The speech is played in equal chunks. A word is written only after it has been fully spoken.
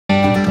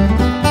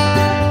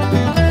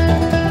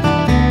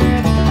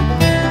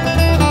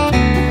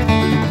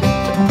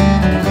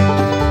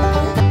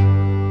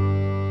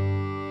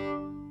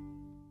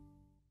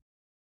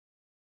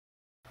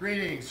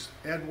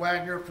Ed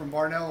Wagner from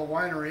Barnella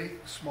Winery,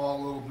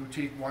 small little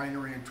boutique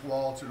winery in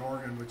Tualatin,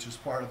 Oregon, which is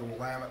part of the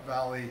Willamette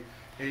Valley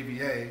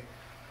AVA.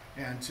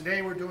 And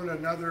today we're doing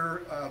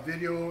another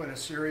video in a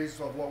series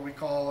of what we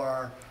call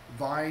our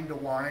Vine to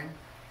Wine.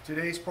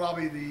 Today's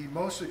probably the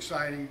most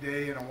exciting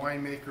day in a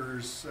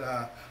winemaker's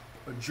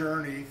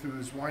journey through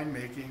his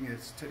winemaking.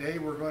 Today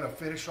we're going to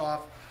finish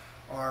off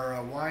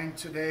our wine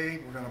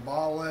today. We're going to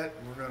bottle it,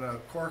 we're going to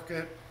cork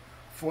it,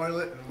 foil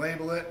it, and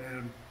label it,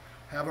 and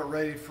have it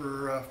ready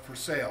for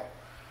sale.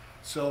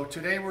 So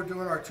today we're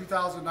doing our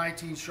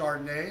 2019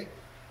 Chardonnay.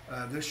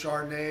 This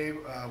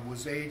Chardonnay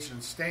was aged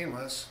in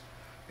stainless,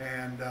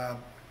 and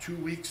 2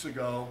 weeks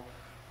ago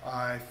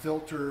I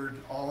filtered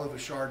all of the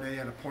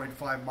Chardonnay in a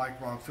 0.5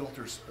 micron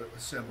filter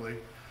assembly,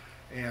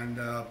 and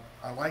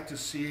I like to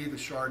see the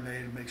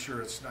Chardonnay to make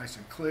sure it's nice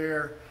and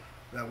clear,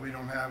 that we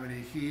don't have any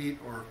heat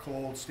or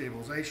cold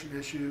stabilization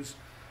issues.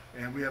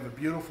 And we have a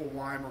beautiful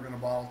wine we're going to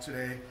bottle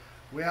today.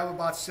 We have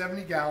about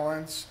 70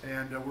 gallons,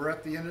 and we're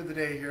at the end of the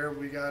day here.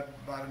 We got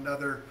about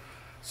another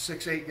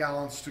 6-8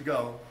 gallons to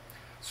go.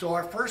 So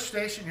our first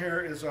station here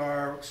is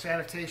our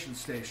sanitation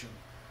station.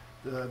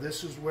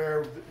 This is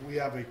where we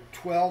have a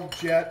 12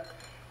 jet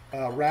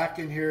rack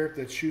in here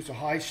that shoots a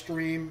high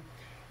stream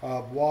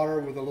of water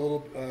with a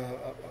little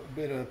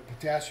bit of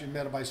potassium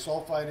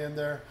metabisulfite in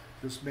there.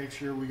 Just make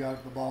sure we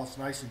got the bottles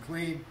nice and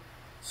clean.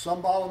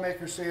 Some bottle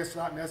makers say it's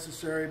not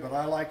necessary, but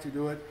I like to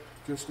do it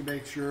just to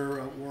make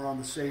sure we're on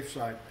the safe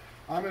side.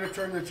 I'm going to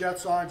turn the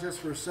jets on just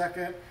for a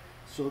second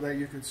so that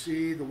you can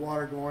see the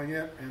water going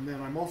in, and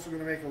then I'm also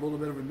going to make a little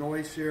bit of a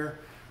noise here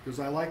because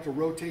I like to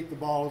rotate the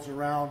bottles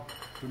around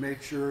to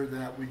make sure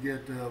that we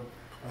get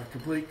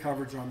complete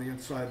coverage on the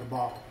inside of the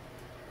bottle.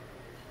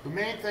 The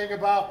main thing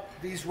about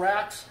these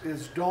racks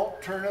is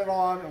don't turn it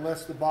on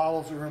unless the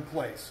bottles are in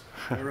place,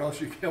 or else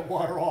you get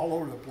water all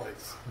over the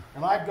place.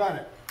 And I've done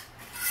it.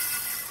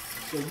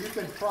 So you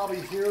can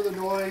probably hear the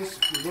noise.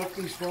 If you look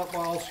these front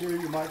bottles here,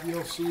 you might be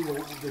able to see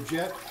the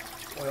jet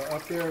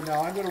up there.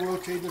 Now I'm going to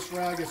rotate this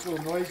around. It gets a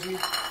little noisy.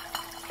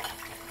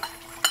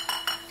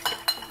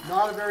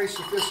 Not a very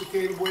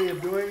sophisticated way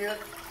of doing it,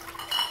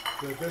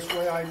 but this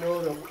way I know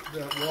that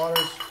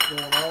water's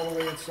going all the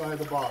way inside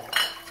the bottle.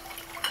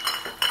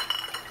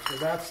 So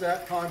that's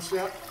that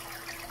concept.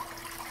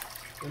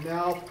 And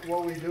now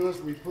what we do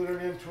is we put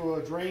it into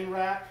a drain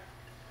rack.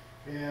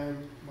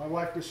 And my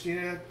wife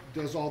Christina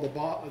does all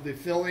the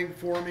filling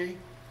for me.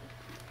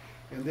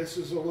 And this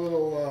is a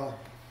little,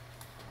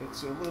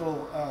 it's a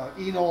little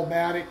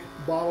Eno-matic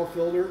bottle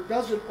filter. It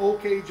does an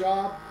okay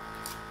job.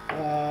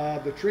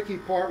 The tricky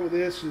part with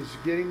this is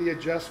getting the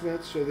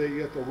adjustment so that you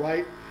get the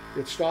right,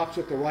 it stops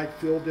at the right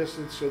fill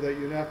distance so that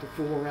you don't have to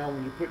fool around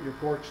when you're putting your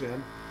corks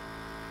in.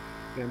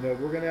 And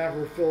we're going to have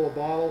her fill a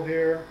bottle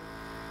here.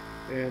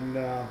 And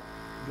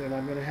then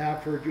I'm going to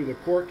have her do the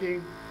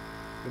corking.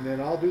 And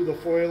then I'll do the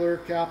foiler,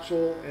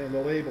 capsule, and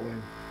the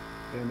labeling.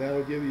 And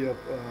that'll give you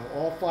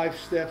all 5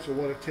 steps of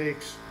what it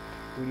takes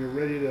when you're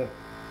ready to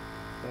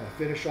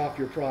finish off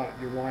your product,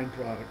 your wine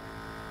product.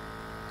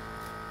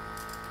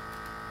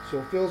 So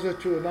it fills it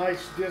to a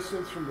nice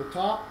distance from the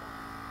top.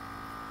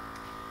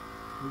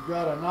 We've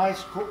got a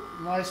nice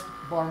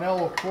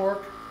Barnella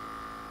cork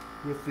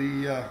with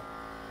the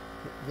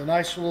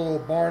nice little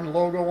barn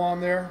logo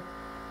on there.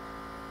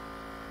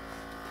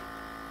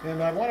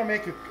 And I want to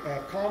make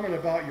a comment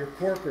about your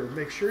corker.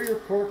 Make sure your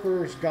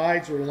corker's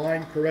guides are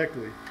lined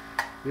correctly.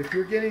 If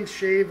you're getting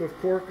shave of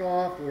cork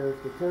off, or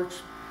if the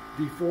cork's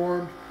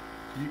deformed,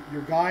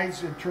 your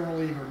guides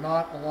internally are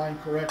not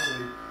aligned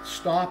correctly,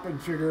 stop and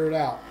figure it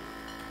out.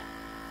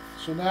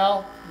 So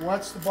now,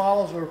 once the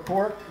bottles are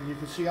corked, and you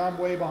can see I'm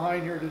way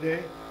behind here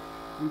today,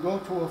 we go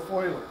to a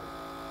foiler.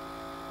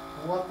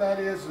 And what that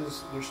is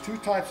there's 2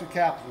 types of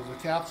capsules.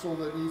 A capsule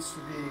that needs to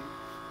be,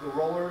 the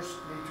rollers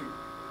need to,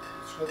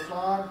 slips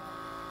on,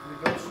 and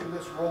it goes through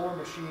this roller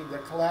machine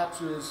that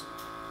collapses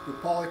the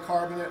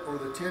polycarbonate or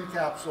the tin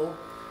capsule.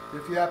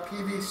 If you have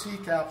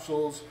PVC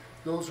capsules,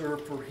 those are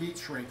for heat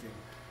shrinking.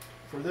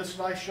 For this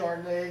nice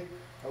Chardonnay,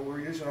 we're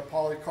using a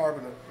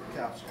polycarbonate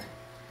capsule.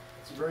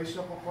 It's a very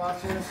simple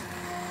process.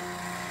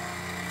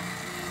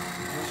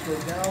 You just go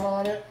down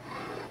on it,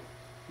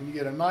 and you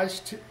get a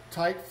nice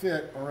tight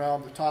fit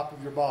around the top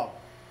of your bottle.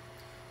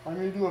 I'm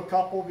going to do a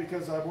couple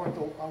because I want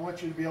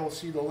you to be able to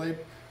see the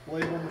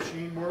label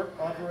machine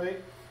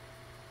operate.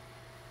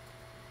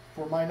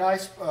 For my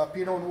nice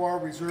Pinot Noir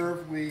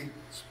Reserve, we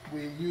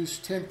use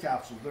tin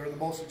capsules. They're the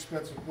most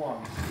expensive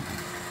ones.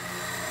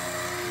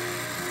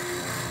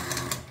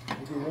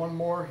 We'll do one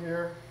more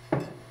here,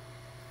 and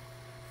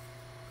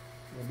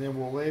then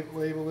we'll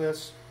label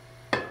this.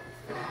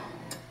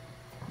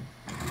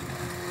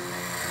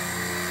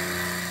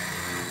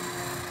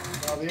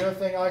 Now the other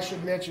thing I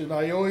should mention,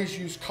 I always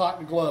use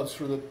cotton gloves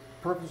for the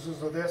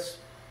purposes of this.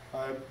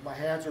 My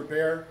hands are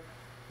bare,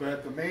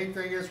 but the main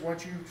thing is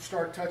once you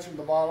start touching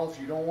the bottles,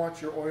 you don't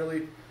want your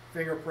oily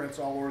fingerprints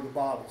all over the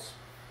bottles.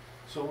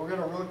 So we're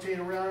going to rotate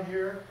around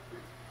here.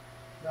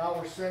 Now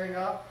we're setting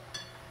up.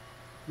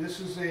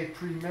 This is a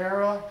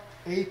Primera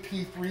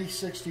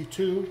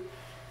AP362.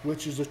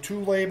 which is a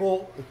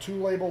two-label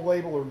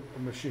labeler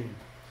machine.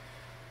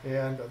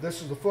 And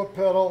this is the foot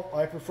pedal.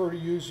 I prefer to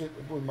use it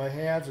with my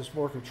hands. It's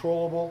more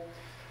controllable.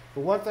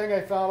 But one thing I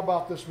found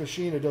about this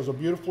machine, it does a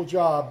beautiful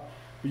job,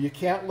 but you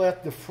can't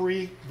let the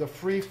free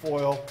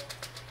foil,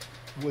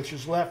 which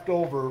is left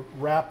over,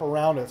 wrap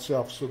around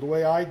itself. So the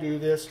way I do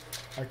this,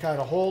 I kind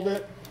of hold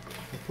it,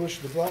 push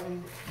the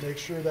button, make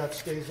sure that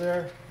stays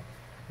there,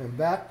 and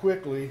that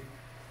quickly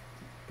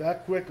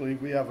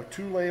we have a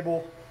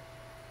two-label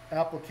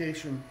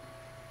application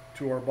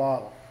to our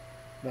bottle.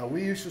 Now,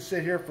 we used to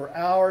sit here for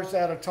hours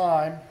at a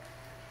time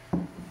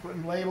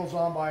putting labels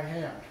on by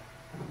hand,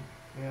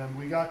 and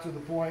we got to the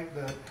point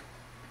that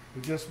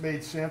it just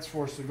made sense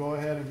for us to go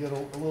ahead and get a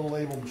little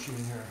label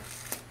machine here.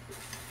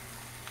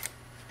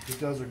 It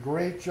does a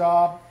great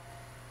job.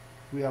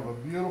 We have a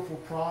beautiful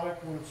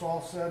product when it's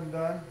all said and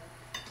done.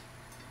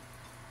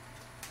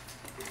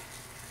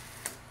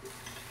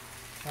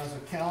 Has a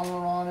counter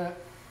on it.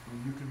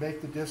 You can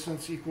make the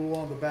distance equal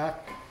on the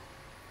back.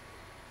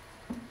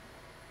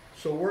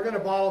 So we're going to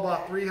bottle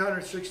about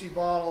 360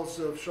 bottles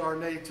of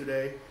Chardonnay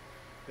today,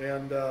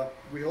 and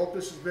we hope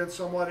this has been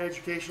somewhat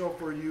educational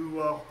for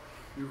you,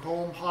 you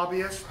home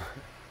hobbyists.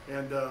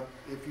 And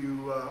if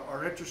you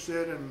are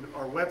interested in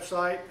our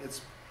website,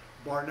 it's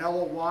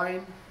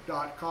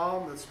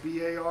barnellowine.com. That's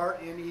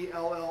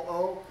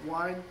B-A-R-N-E-L-L-O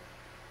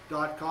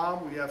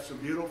wine.com. We have some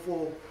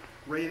beautiful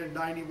rated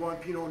 91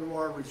 Pinot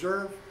Noir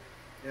Reserve,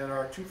 and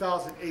our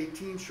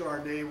 2018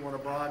 Chardonnay won a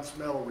bronze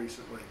medal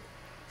recently.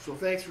 So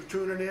thanks for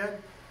tuning in.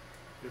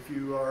 If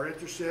you are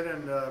interested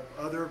in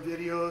other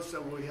videos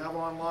that we have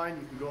online,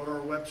 you can go to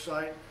our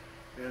website,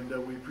 and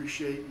we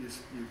appreciate you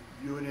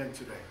viewing in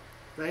today.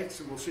 Thanks,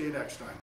 and we'll see you next time.